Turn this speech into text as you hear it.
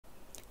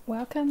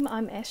Welcome,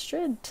 I'm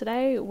Astrid.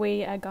 Today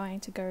we are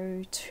going to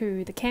go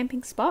to the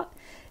camping spot.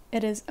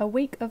 It is a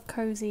week of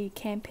cozy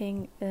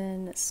camping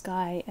in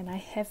Skye and I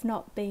have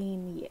not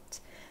been yet.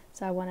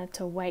 So I wanted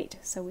to wait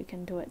so we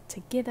can do it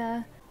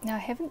together. Now I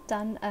haven't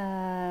done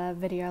a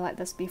video like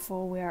this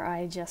before where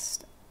I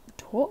just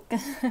talk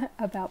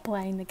about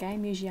playing the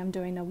game. Usually I'm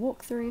doing a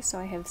walkthrough so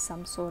I have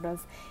some sort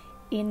of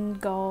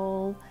end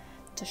goal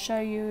to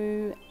show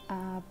you,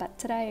 but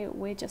today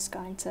we're just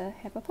going to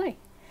have a play.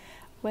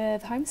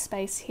 With home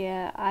space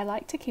here, I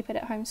like to keep it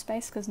at home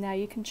space because now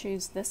you can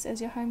choose this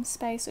as your home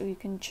space, or you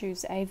can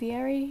choose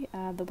aviary,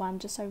 the one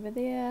just over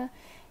there,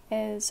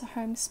 as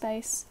home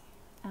space,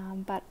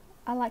 but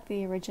I like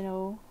the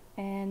original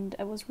and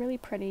it was really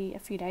pretty a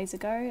few days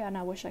ago and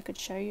I wish I could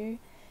show you.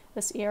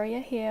 This area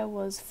here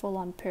was full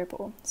on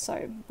purple,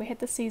 so we had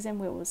the season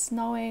where it was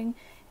snowing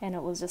and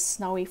it was just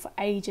snowy for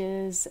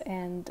ages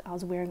and I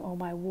was wearing all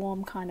my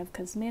warm kind of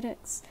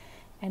cosmetics,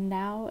 and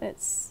now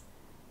it's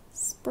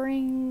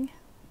spring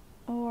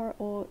or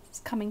it's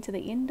coming to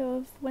the end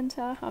of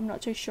winter. I'm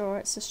not too sure.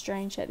 It's just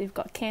strange that they've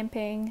got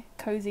camping,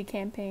 cozy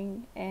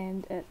camping,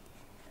 and it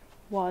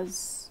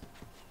was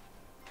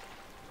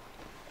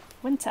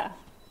winter.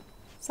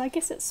 So I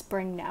guess it's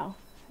spring now.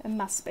 It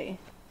must be.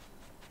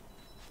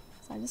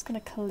 So I'm just going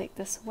to collect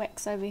this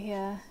wax over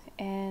here,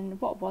 and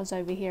what was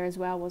over here as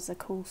well was a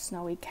cool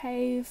snowy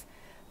cave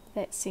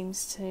that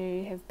seems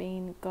to have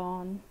been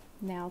gone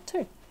now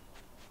too.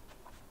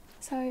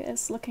 So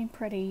it's looking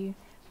pretty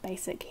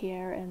basic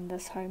here in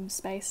this home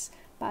space,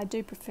 but I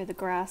do prefer the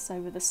grass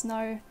over the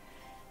snow,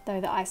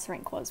 though the ice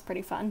rink was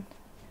pretty fun.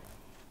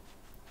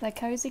 The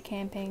cozy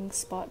camping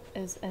spot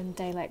is in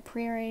Daylight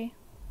Prairie,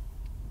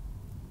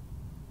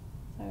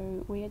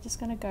 so we are just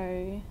going to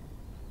go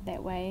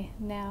that way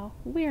now.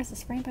 Where is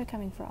this rainbow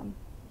coming from?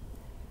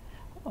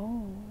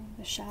 Oh,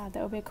 the shard.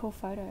 That would be a cool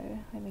photo.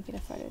 Let me get a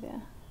photo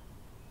there.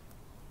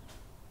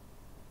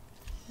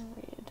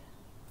 Red.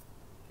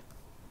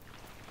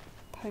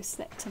 Post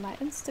that to my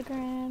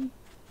Instagram.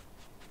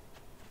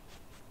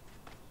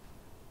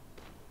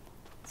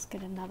 Let's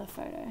get another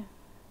photo.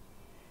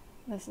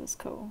 This is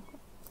cool.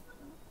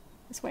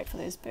 Let's wait for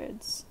those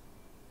birds.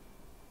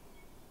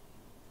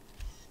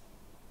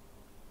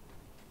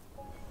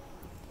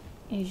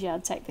 Usually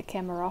I'd take the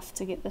camera off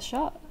to get the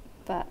shot,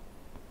 but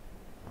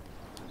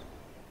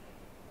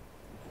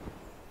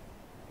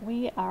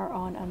we are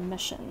on a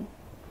mission.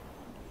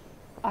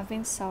 I've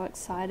been so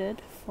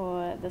excited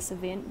for this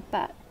event,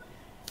 but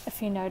if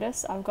you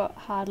notice, I've got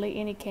hardly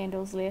any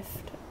candles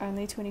left,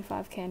 only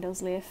 25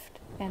 candles left,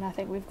 and I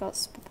think we've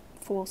got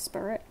 4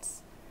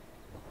 spirits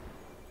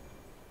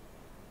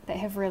that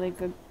have really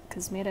good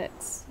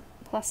cosmetics.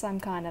 Plus I'm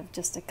kind of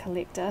just a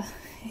collector.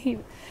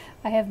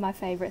 I have my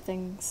favourite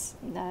things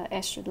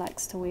Astrid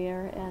likes to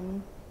wear,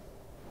 and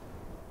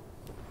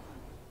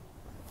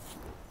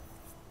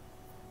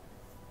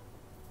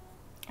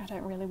I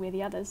don't really wear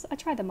the others. I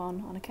try them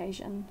on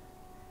occasion.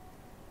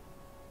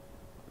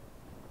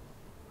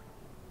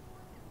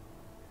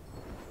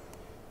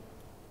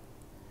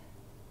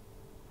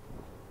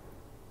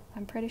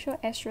 I'm pretty sure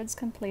Astrid's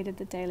completed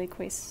the daily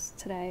quests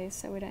today,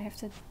 so we don't have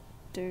to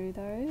do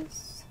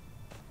those.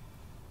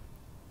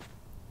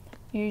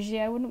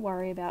 Usually I wouldn't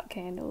worry about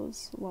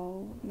candles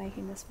while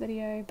making this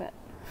video, but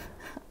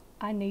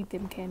I need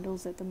them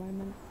candles at the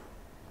moment.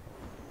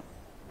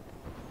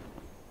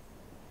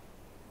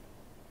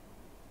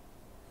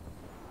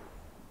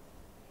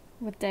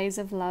 With Days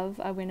of Love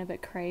I went a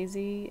bit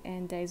crazy,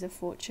 and Days of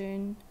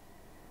Fortune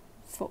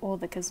for all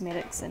the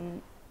cosmetics,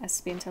 and I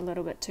spent a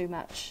little bit too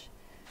much.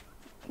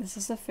 This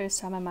is the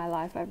first time in my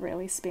life I've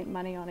really spent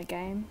money on a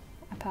game,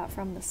 apart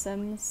from The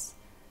Sims,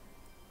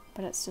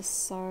 but it's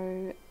just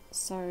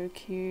so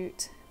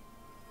cute,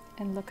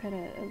 and look at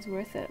it, it's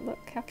worth it. Look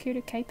how cute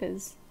a cape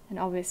is, and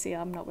obviously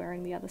I'm not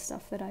wearing the other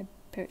stuff that I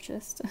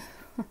purchased.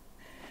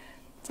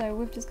 So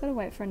we've just got to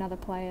wait for another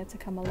player to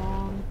come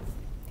along.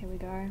 Here we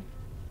go.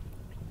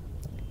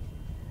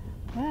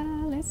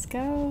 Well, let's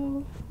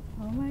go.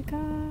 Oh my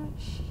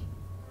gosh.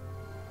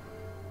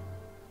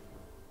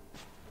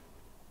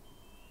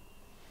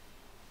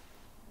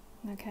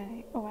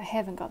 Okay, oh, I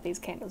haven't got these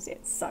candles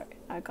yet, so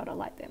I've got to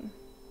light them.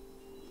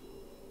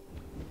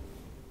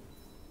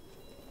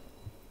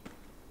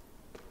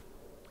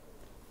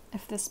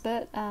 If this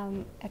bit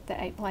at the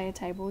 8-player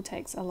table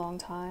takes a long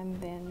time,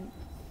 then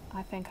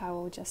I think I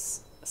will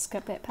just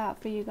skip that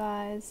part for you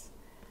guys.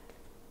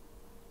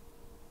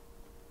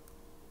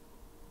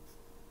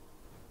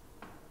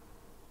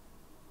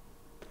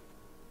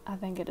 I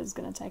think it is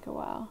going to take a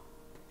while.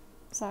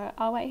 So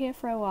I'll wait here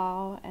for a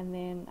while and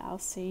then I'll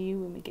see you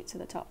when we get to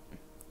the top.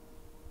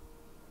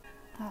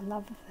 I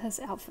love his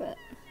outfit.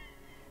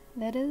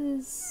 That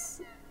is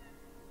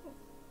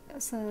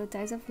the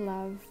Days of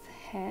Love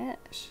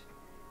hat,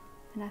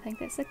 and I think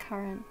that's the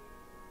current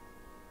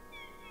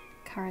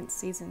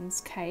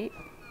season's cape.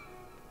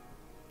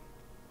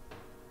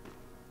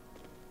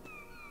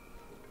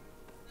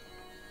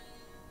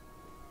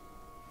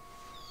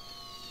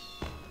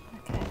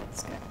 Okay,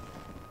 let's go.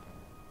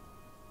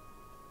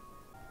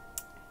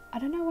 I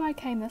don't know why I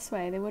came this this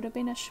way. There would have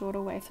been a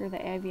shorter way through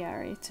the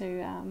aviary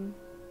to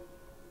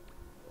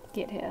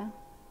get here.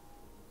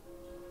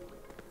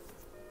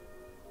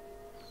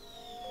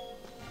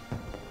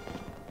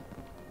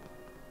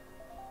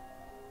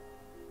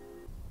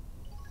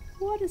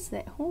 What is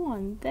that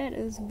horn? That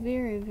is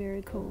very,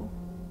 very cool.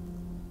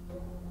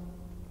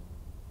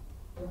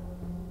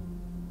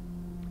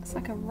 It's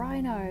like a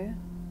rhino.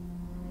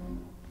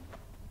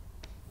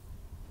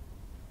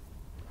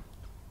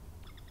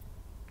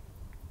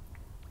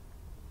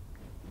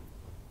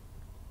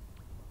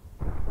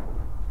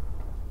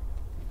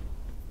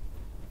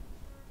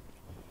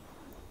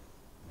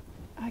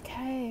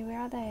 Okay, where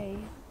are they?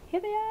 Here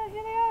they are,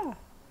 here they are!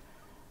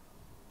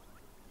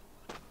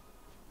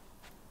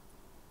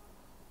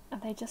 Are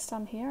they just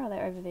on here or are they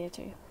over there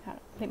too?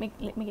 Let me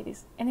get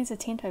these. And there's a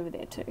tent over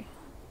there too.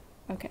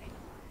 Okay.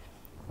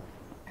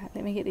 Alright,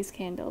 let me get these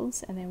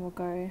candles and then we'll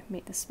go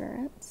meet the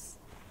spirits.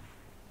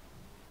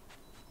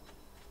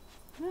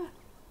 Ah,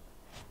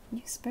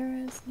 new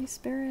spirits, new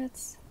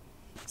spirits.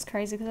 It's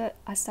crazy because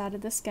I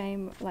started this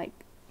game like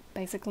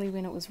basically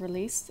when it was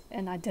released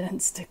and I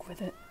didn't stick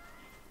with it.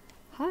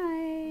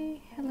 Hi,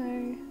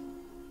 hello.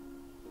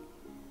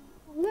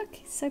 Look,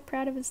 he's so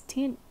proud of his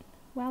tent.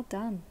 Well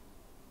done.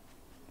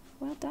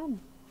 Well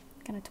done.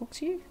 Can I talk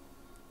to you?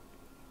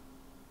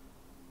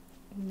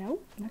 No?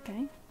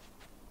 Okay.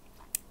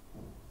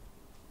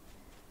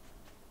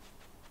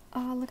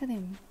 Oh, look at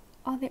them.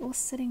 Oh, they're all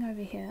sitting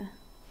over here.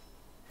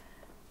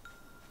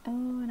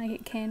 Oh, and I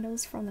get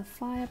candles from the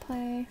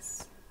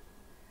fireplace.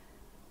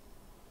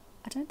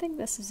 I don't think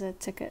this is a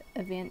ticket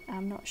event.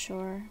 I'm not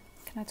sure.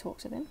 Can I talk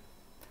to them?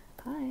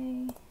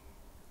 Hi.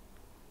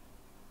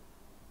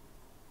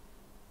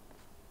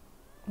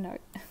 No.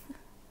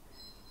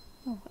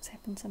 Oh, what's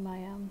happened to my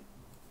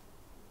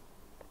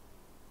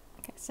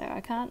Okay, so I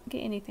can't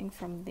get anything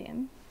from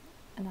them,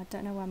 and I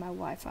don't know why my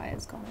Wi-Fi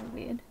has gone all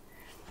weird.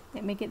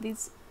 Let me get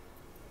these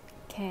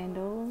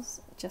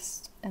candles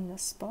just in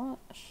this spot.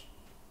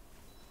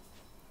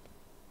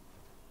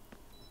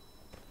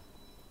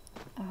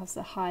 Oh, is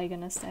the high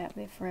gonna stay up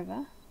there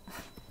forever?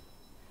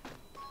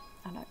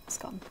 Oh no, it's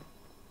gone.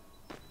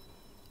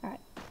 Alright,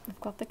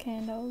 I've got the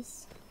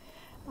candles.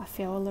 I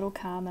feel a little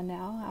calmer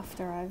now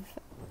after I've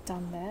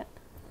done that.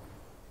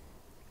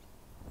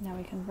 Now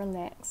we can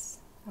relax.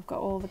 I've got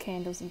all the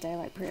candles in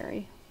Daylight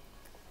Prairie.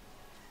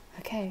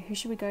 Okay, who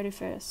should we go to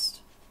first?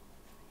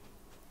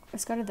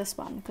 Let's go to this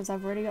one because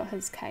I've already got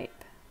his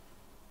cape.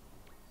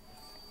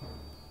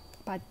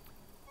 But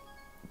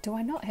do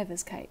I not have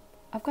his cape?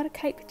 I've got a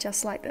cape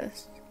just like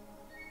this.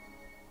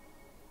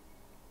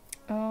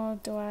 Oh,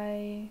 do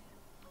I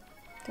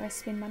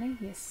spend money?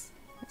 Yes,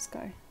 let's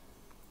go.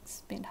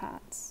 Spend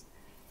hearts.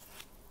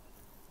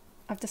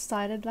 I've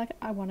decided like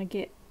I want to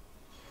get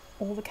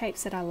all the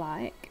capes that I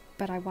like,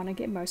 but I want to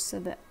get most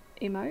of the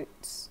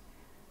emotes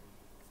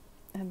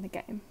in the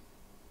game.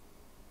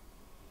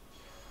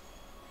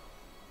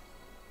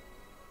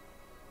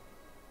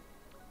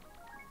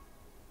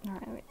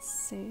 Alright, let's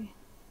see.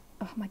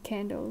 Oh, my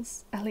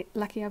candles.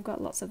 Lucky I've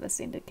got lots of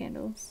ascended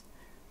candles.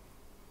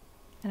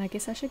 And I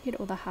guess I should get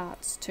all the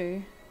hearts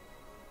too,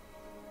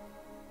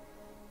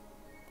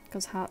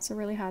 because hearts are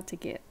really hard to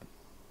get.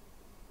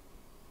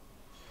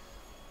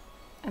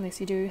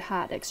 Unless you do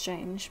heart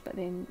exchange, but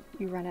then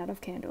you run out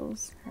of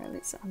candles. Alright,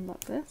 let's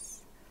unlock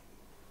this.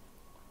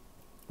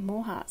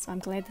 More hearts. I'm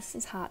glad this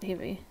is heart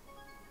heavy.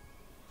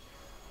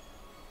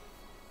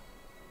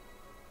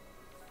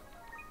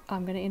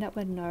 I'm going to end up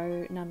with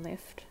none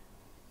left.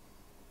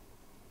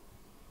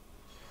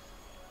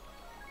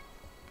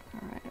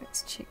 Alright,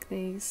 let's check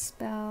these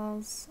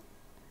spells.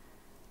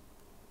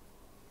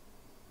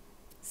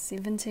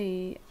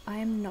 70. I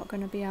am not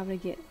going to be able to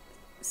get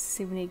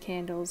 70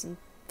 candles in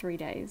 3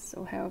 days,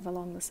 or however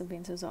long this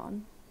event is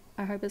on.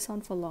 I hope it's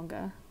on for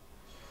longer.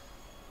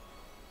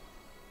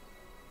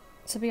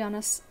 To be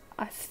honest,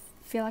 I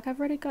feel like I've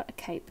already got a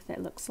cape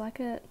that looks like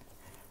it.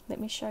 Let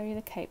me show you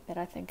the cape that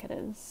I think it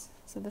is.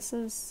 So this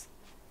is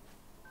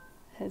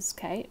his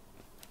cape,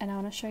 and I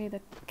want to show you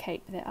the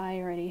cape that I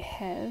already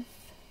have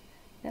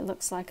that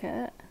looks like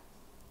it.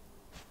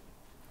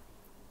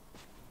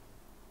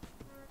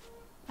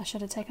 I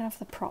should have taken off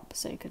the prop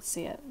so you could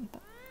see it,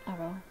 but oh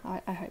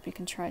well, I hope you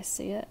can try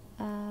see it.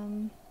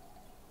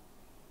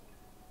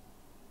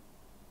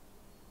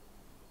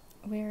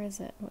 Where is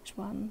it? Which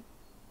one?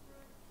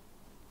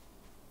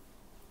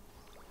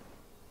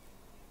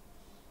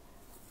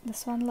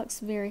 This one looks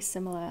very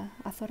similar.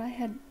 I thought I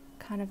had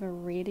kind of a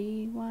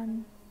reddy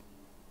one.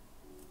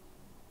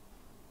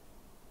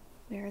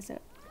 Where is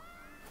it?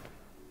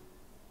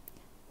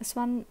 This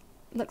one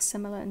looks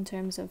similar in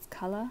terms of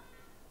colour.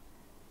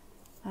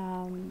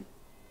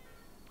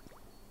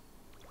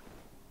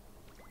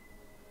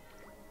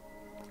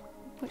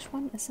 Which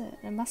one is it?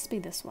 It must be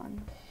this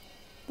one.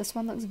 This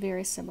one looks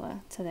very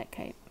similar to that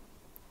cape.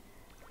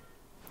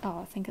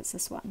 Oh, I think it's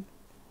this one.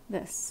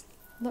 This.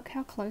 Look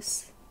how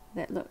close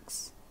that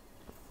looks.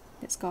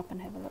 Let's go up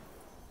and have a look.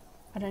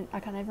 I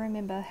can't even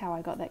remember how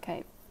I got that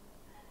cape.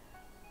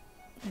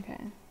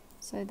 Okay,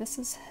 so this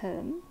is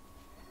him.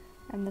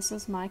 And this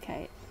is my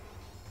Kate.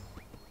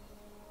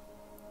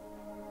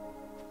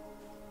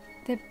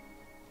 They're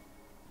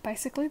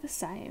basically the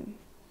same.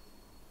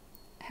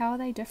 How are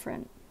they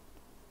different?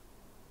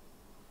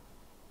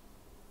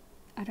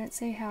 I don't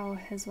see how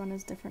his one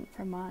is different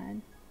from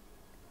mine.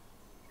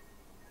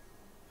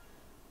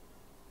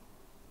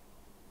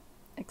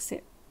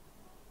 Except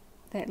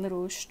that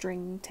little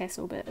string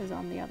tassel bit is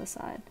on the other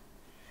side.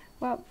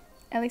 Well,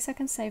 at least I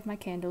can save my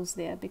candles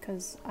there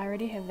because I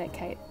already have that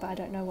cape, but I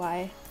don't know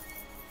why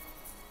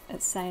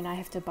it's saying I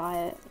have to buy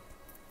it.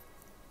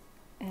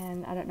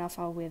 And I don't know if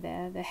I'll wear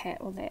the hat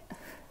or that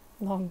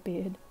long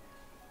beard.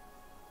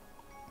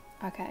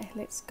 Okay,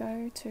 let's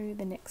go to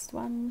the next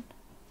one.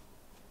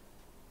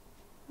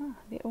 Oh,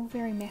 they're all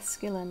very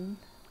masculine,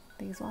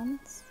 these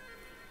ones.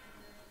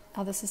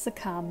 Oh, this is the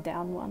calm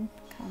down one.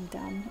 Calm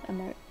down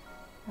emote,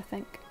 I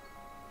think.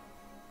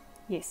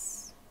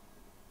 Yes.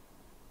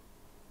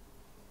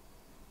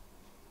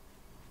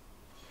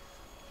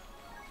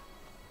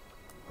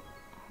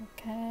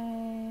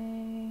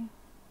 Okay.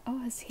 Oh,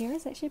 his hair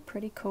is actually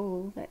pretty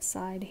cool, that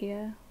side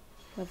here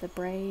with the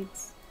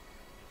braids.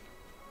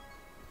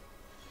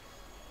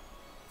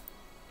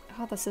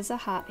 Oh, this is a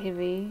heart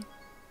heavy.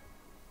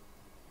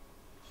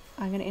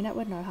 I'm going to end up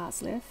with no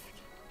hearts left.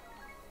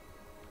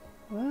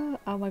 Whoa.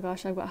 Oh my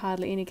gosh, I've got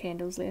hardly any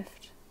candles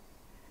left.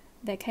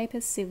 That cape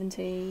is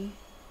 70.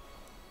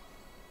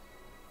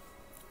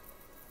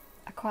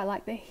 I quite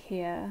like the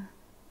hair.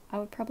 I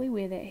would probably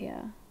wear that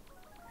hair.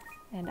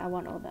 And I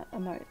want all the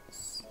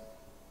emotes.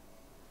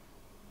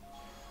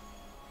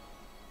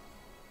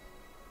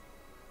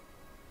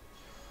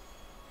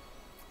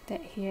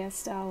 That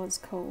hairstyle is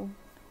cool.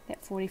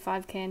 That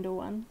 45 candle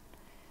one.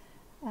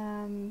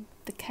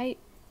 The cape.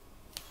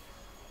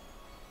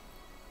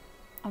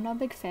 I'm not a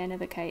big fan of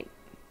the cape.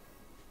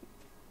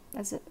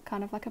 Is it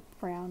kind of like a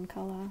brown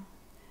colour?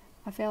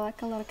 I feel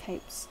like a lot of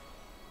capes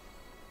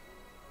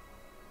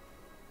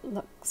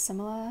look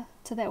similar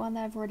to that one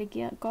that I've already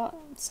got.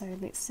 So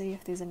let's see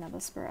if there's another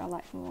spirit I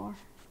like more.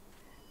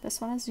 This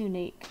one is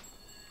unique.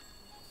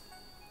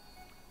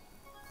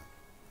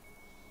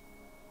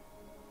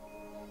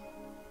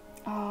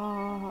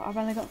 Oh, I've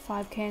only got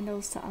 5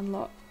 candles to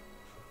unlock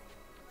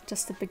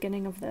just the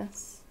beginning of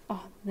this.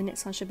 Oh, the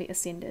next one should be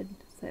ascended,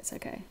 so that's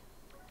okay.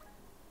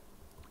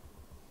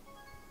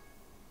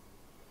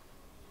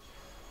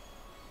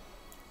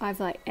 I've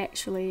like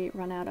actually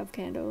run out of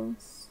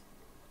candles.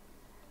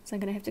 So I'm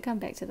going to have to come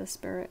back to the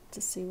spirit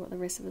to see what the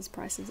rest of his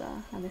prices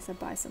are, unless I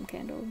buy some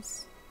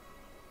candles.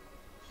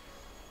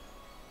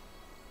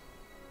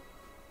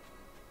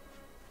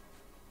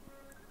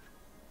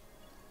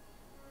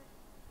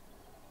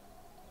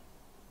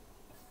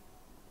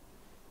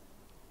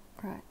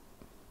 Right.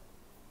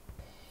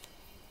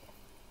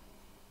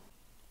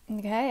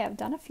 Okay, I've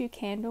done a few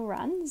candle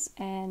runs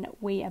and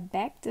we are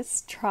back to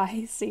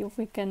try see if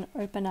we can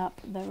open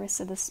up the rest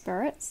of the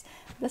spirits.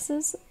 This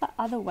is the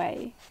other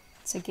way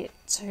to get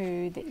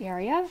to the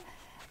area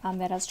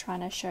that I was trying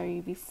to show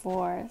you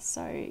before,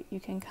 so you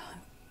can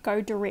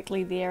go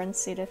directly there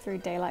instead of through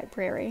Daylight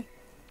Prairie.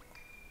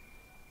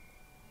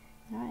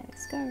 Alright,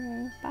 let's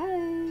go.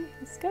 Bye.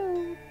 Let's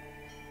go.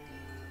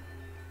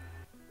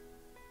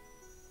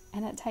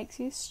 And it takes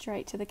you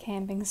straight to the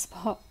camping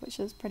spot, which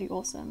is pretty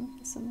awesome.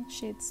 There's some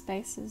shed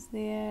spaces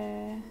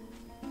there.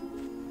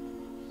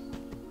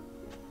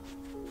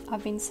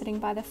 I've been sitting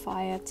by the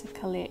fire to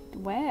collect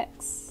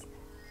wax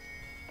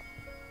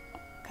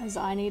because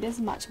I need as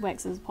much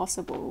wax as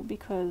possible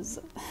because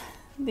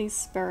these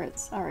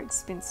spirits are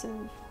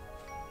expensive.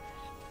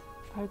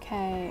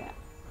 Okay,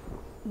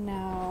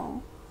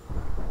 now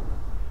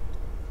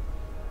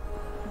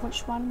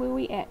which one were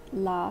we at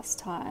last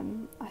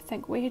time? I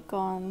think we had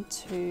gone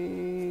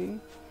to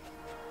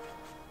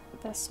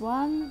this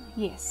one.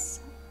 Yes,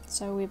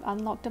 so we've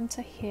unlocked him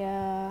to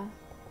here.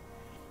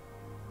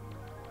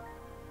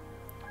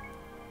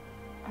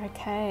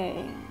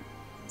 Okay,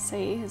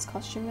 see, his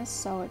costume is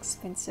so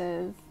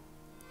expensive.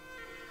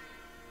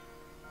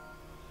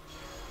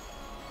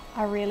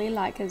 I really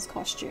like his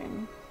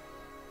costume.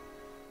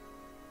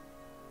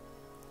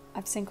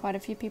 I've seen quite a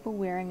few people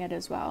wearing it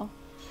as well,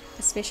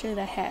 especially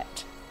the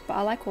hat. But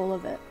I like all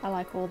of it. I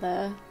like all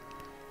the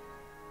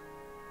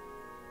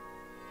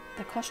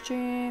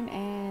costume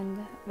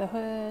and the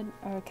hood.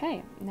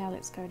 Okay, now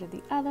let's go to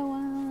the other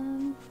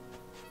one.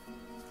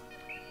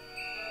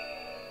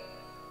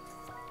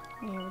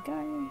 Here we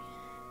go.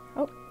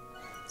 Oh,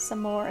 some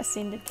more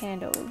ascended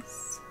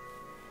candles.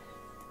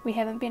 We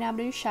haven't been able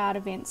to do shard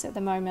events at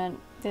the moment.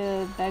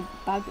 The big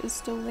bug is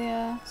still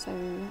there, so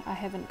I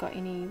haven't got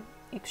any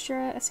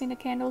extra ascended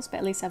candles, but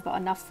at least I've got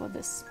enough for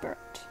this spirit.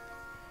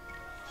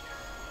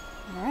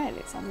 Alright,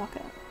 let's unlock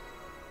it.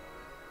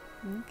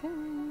 Okay.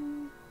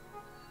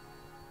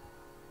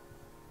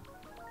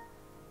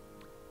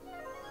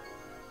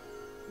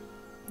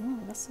 Oh,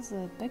 this is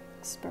a big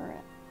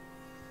spirit.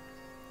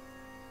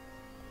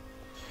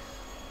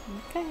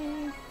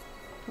 Okay.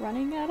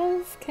 Running out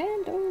of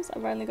candles.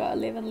 I've only got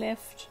 11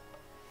 left.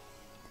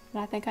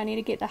 And I think I need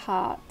to get the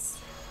hearts.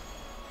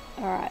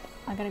 Alright,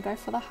 I'm going to go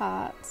for the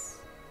hearts.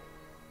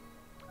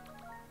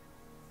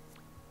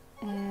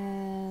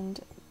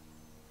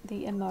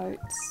 the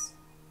emotes.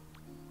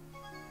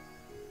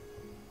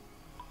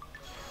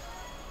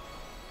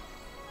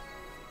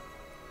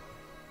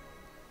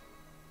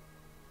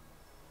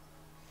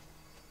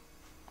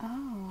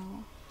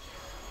 Oh,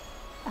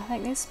 I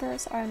think these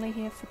spirits are only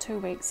here for 2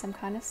 weeks. I'm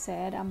kind of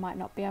sad I might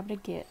not be able to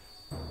get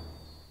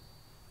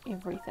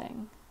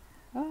everything.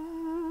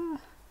 Ah.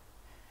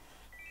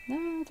 No,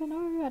 I don't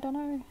know, I don't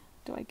know.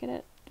 Do I get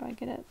it? Do I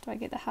get it? Do I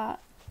get the heart?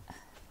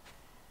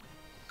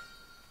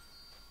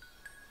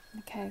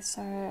 Okay,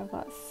 so I've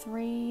got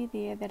 3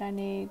 there that I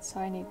need,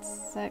 so I need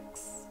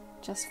 6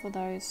 just for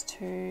those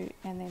 2,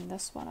 and then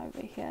this one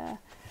over here.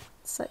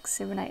 6,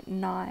 7, 8,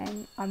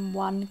 9. I'm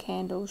 1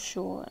 candle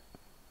short.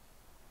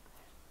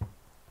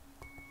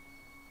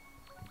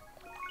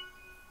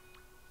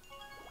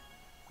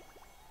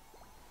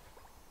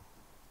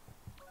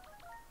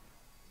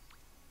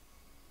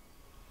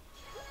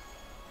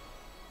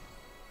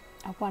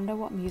 I wonder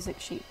what music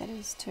sheet that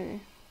is too.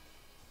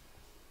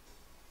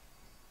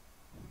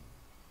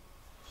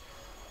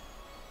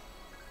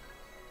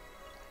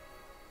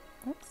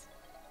 Oops.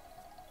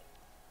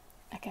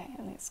 Okay,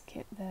 let's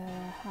get the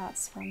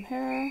hearts from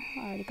her.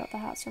 I already got the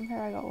hearts from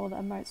her. I got all the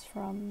emotes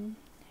from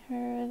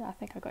her. I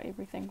think I got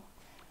everything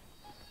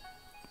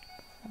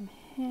from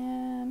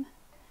him.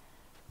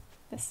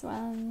 This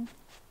one.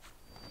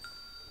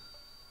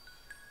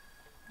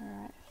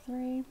 Alright, 3.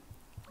 And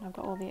I've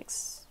got all the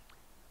expressions.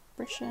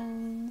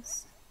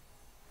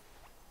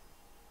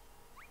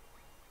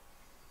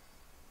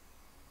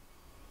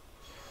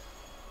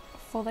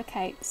 For the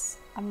capes,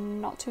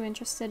 I'm not too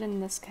interested in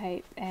this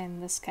cape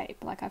and this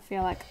cape. Like, I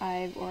feel like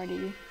I've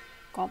already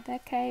got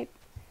that cape.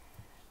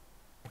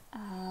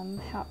 I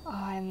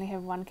only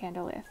have 1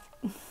 candle left.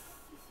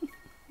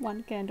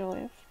 1 candle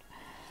left.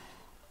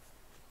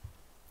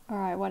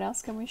 Alright, what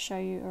else can we show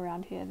you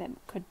around here that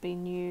could be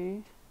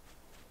new?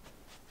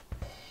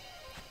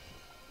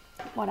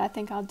 What I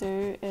think I'll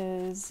do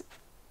is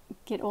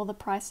get all the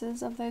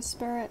prices of those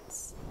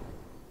spirits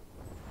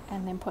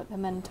and then put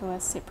them into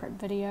a separate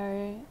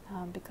video,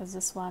 because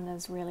this one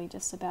is really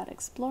just about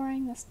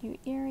exploring this new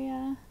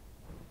area.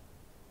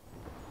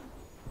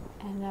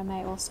 And I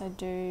may also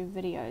do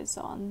videos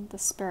on the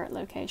spirit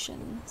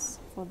locations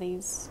for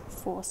these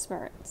 4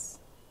 spirits.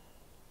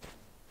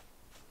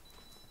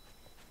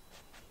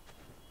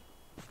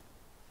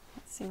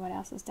 Let's see what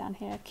else is down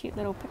here. Cute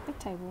little picnic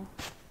table.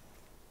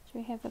 Should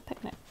we have a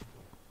picnic?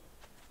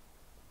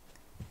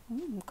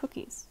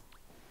 Cookies.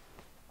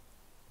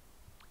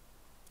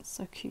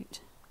 So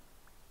cute.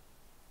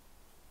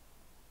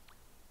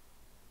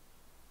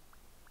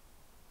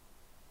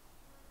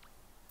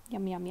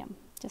 Yum yum yum.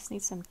 Just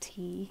need some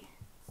tea.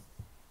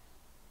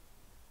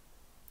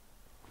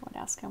 What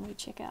else can we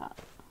check out?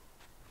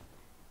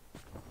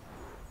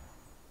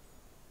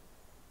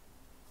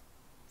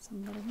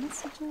 Some little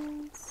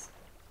messages.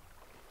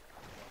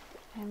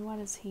 And what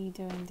is he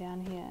doing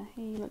down here?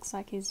 He looks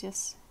like he's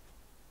just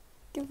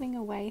giving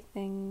away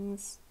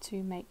things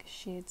to make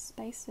shared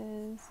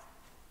spaces.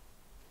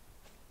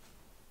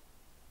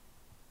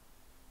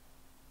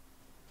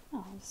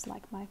 Oh, just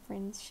like my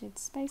friends' shared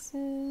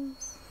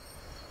spaces.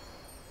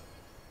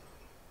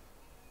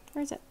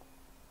 Where is it?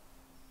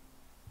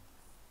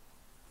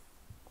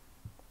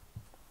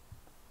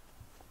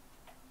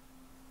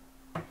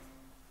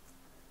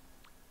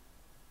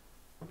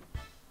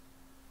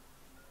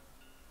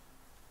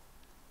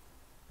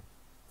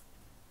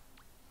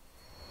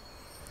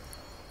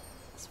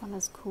 This one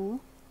is cool.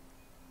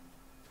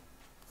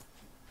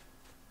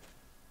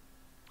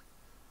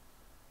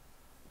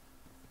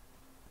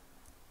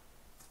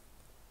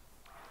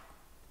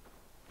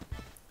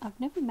 I've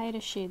never made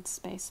a shared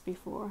space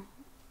before.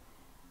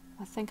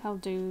 I think I'll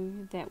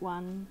do that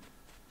one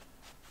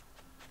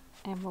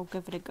and we'll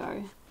give it a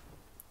go.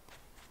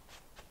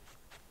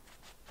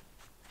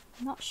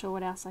 Not sure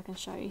what else I can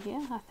show you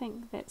here. I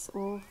think that's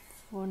all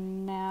for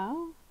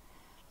now.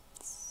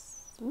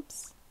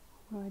 Oops,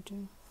 what do I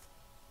do?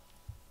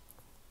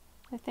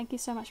 So thank you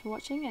so much for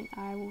watching, and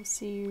I will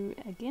see you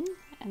again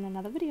in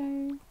another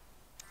video.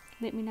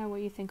 Let me know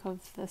what you think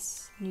of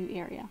this new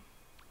area.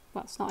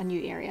 Well, it's not a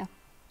new area.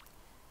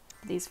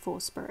 These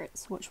 4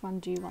 spirits. Which one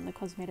do you want the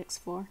cosmetics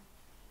for?